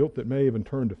guilt that may even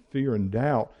turn to fear and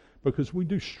doubt, because we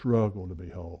do struggle to be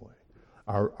holy.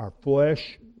 Our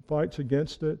flesh fights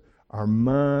against it. Our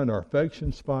mind, our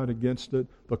affections fight against it.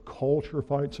 The culture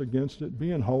fights against it.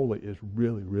 Being holy is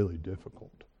really, really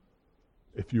difficult.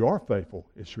 If you are faithful,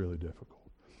 it's really difficult.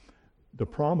 The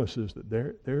promise is that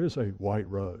there is a white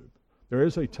robe. There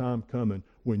is a time coming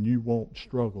when you won't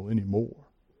struggle anymore.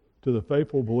 To the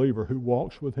faithful believer who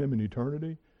walks with Him in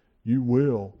eternity, you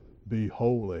will be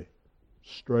holy,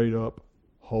 straight up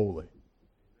holy,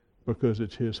 because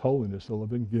it's His holiness that will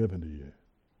have been given to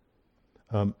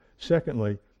you.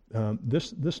 Secondly,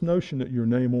 this notion that your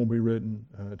name won't be written,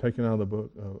 taken out of the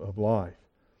book of life,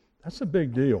 that's a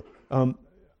big deal.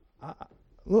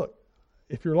 Look,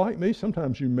 if you're like me,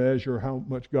 sometimes you measure how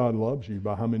much God loves you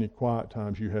by how many quiet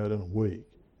times you had in a week.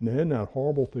 Now, isn't that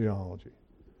horrible theology?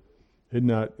 Isn't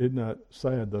that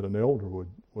sad that an elder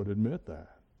would admit that?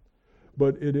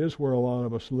 But it is where a lot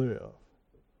of us live.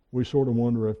 We sort of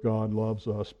wonder if God loves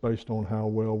us based on how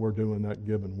well we're doing that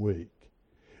given week.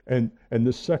 And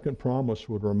this second promise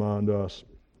would remind us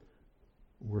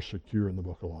we're secure in the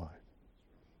book of life.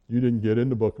 You didn't get in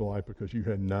the book of life because you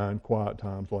had 9 quiet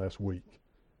times last week.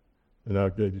 And I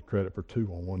gave you credit for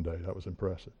 2 on one day. That was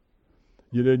impressive.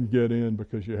 You didn't get in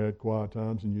because you had quiet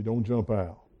times, and you don't jump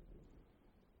out.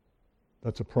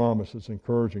 That's a promise that's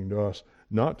encouraging to us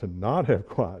not to not have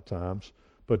quiet times,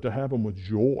 but to have them with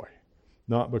joy.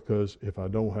 Not because if I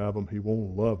don't have them, He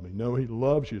won't love me. No, He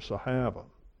loves you, so have them.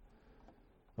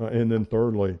 And then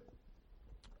thirdly,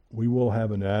 we will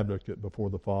have an advocate before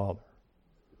the Father.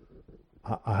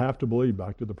 I have to believe,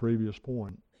 back to the previous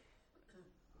point,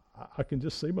 I can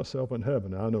just see myself in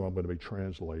heaven. Now, I know I'm going to be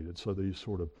translated, so these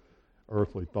sort of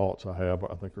earthly thoughts I have,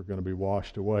 I think, are going to be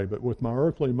washed away. But with my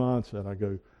earthly mindset, I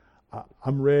go,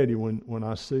 I'm ready when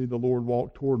I see the Lord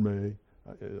walk toward me.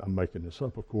 I'm making this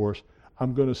up, of course.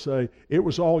 I'm going to say, it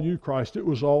was all you, Christ. It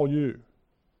was all you,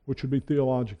 which would be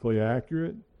theologically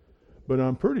accurate. But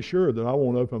I'm pretty sure that I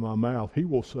won't open my mouth. He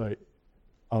will say,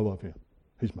 I love Him.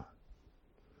 He's mine.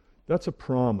 That's a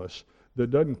promise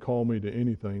that doesn't call me to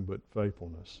anything but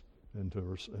faithfulness and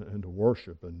to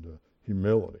worship and to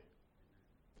humility.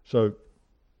 So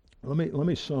let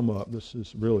me sum up. This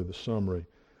is really the summary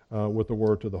with the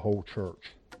word to the whole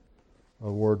church,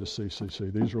 a word to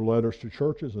CCC. These are letters to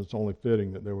churches, and it's only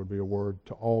fitting that there would be a word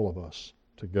to all of us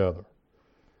together.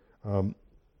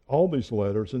 All these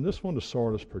letters, and this one to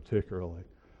Sardis particularly,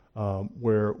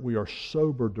 where we are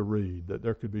sobered to read that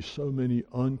there could be so many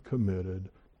uncommitted,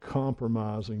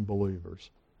 compromising believers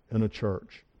in a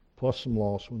church, plus some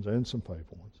lost ones and some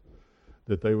faithful ones,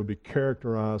 that they would be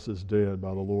characterized as dead by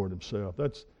the Lord himself.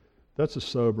 That's a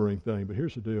sobering thing, but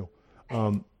here's the deal.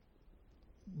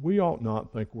 We ought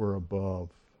not think we're above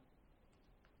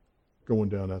going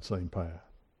down that same path.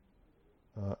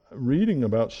 Reading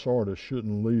about Sardis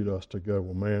shouldn't lead us to go,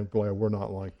 well, man, glad we're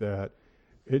not like that.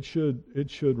 It should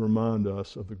remind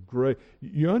us of the great.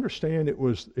 You understand, it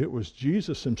was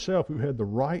Jesus himself who had the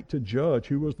right to judge,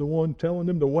 who was the one telling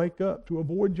them to wake up to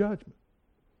avoid judgment.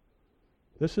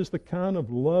 This is the kind of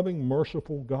loving,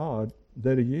 merciful God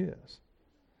that he is.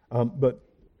 But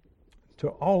to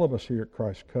all of us here at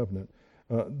Christ Covenant,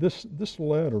 these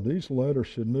letters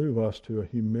should move us to a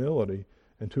humility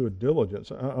and to a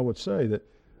diligence. I would say that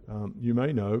you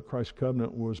may know Christ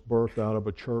Covenant was birthed out of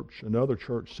another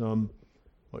church some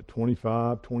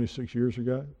 25, 26 years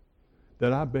ago,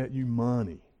 that I bet you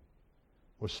money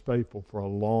was faithful for a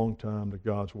long time to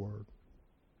God's Word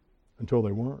until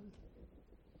they weren't.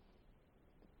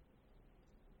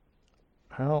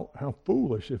 How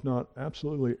foolish, if not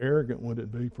absolutely arrogant, would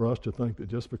it be for us to think that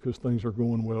just because things are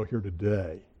going well here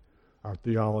today, our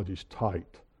theology's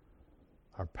tight,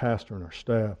 our pastor and our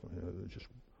staff, they're just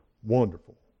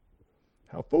wonderful.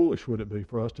 How foolish would it be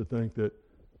for us to think that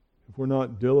if we're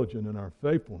not diligent in our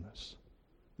faithfulness,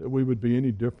 that we would be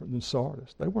any different than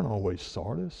Sardis? They weren't always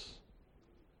Sardis.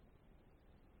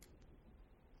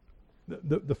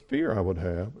 The fear I would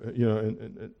have,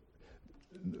 and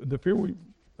the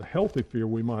healthy fear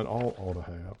we might all ought to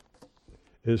have,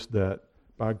 is that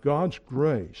by God's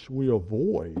grace we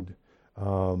avoid,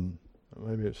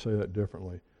 maybe I'd say that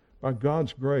differently, by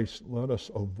God's grace let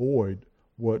us avoid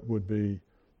what would be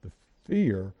the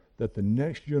fear that the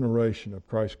next generation of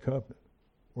Christ's covenant,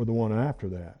 or the one after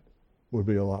that, would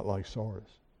be a lot like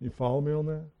Sardis. You follow me on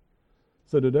that?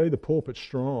 So today the pulpit's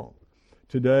strong.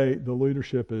 Today the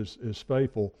leadership is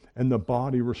faithful, and the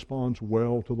body responds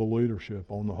well to the leadership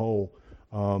on the whole.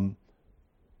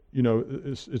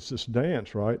 It's this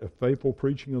dance, right? A faithful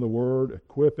preaching of the word,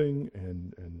 equipping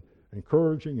and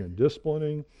encouraging and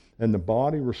disciplining, and the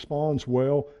body responds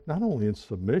well, not only in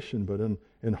submission, but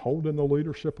in holding the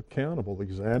leadership accountable,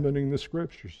 examining the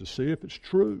scriptures to see if it's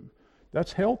true.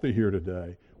 That's healthy here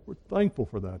today. We're thankful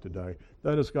for that today.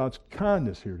 That is God's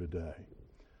kindness here today.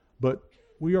 But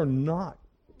we are not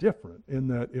different in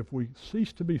that if we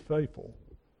cease to be faithful,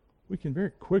 we can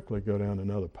very quickly go down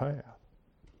another path.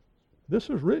 This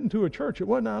was written to a church. It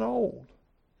wasn't that old.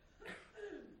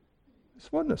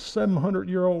 This wasn't a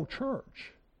 700-year-old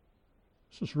church.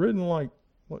 This was written like,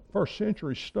 first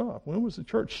century stuff. When was the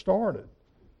church started?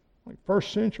 Like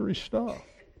first century stuff.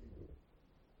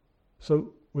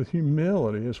 So with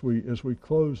humility, as we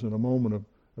close in a moment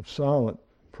of silent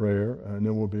prayer, and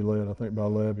then we'll be led, I think, by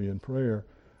Levy in prayer,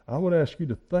 I would ask you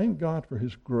to thank God for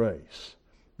his grace,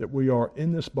 that we are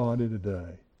in this body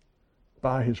today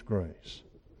by his grace.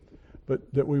 But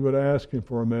that we would ask him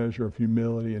for a measure of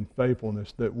humility and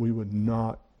faithfulness, that we would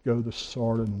not go the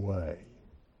Sardin way.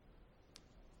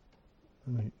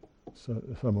 Let's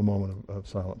have a moment of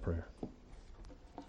silent prayer.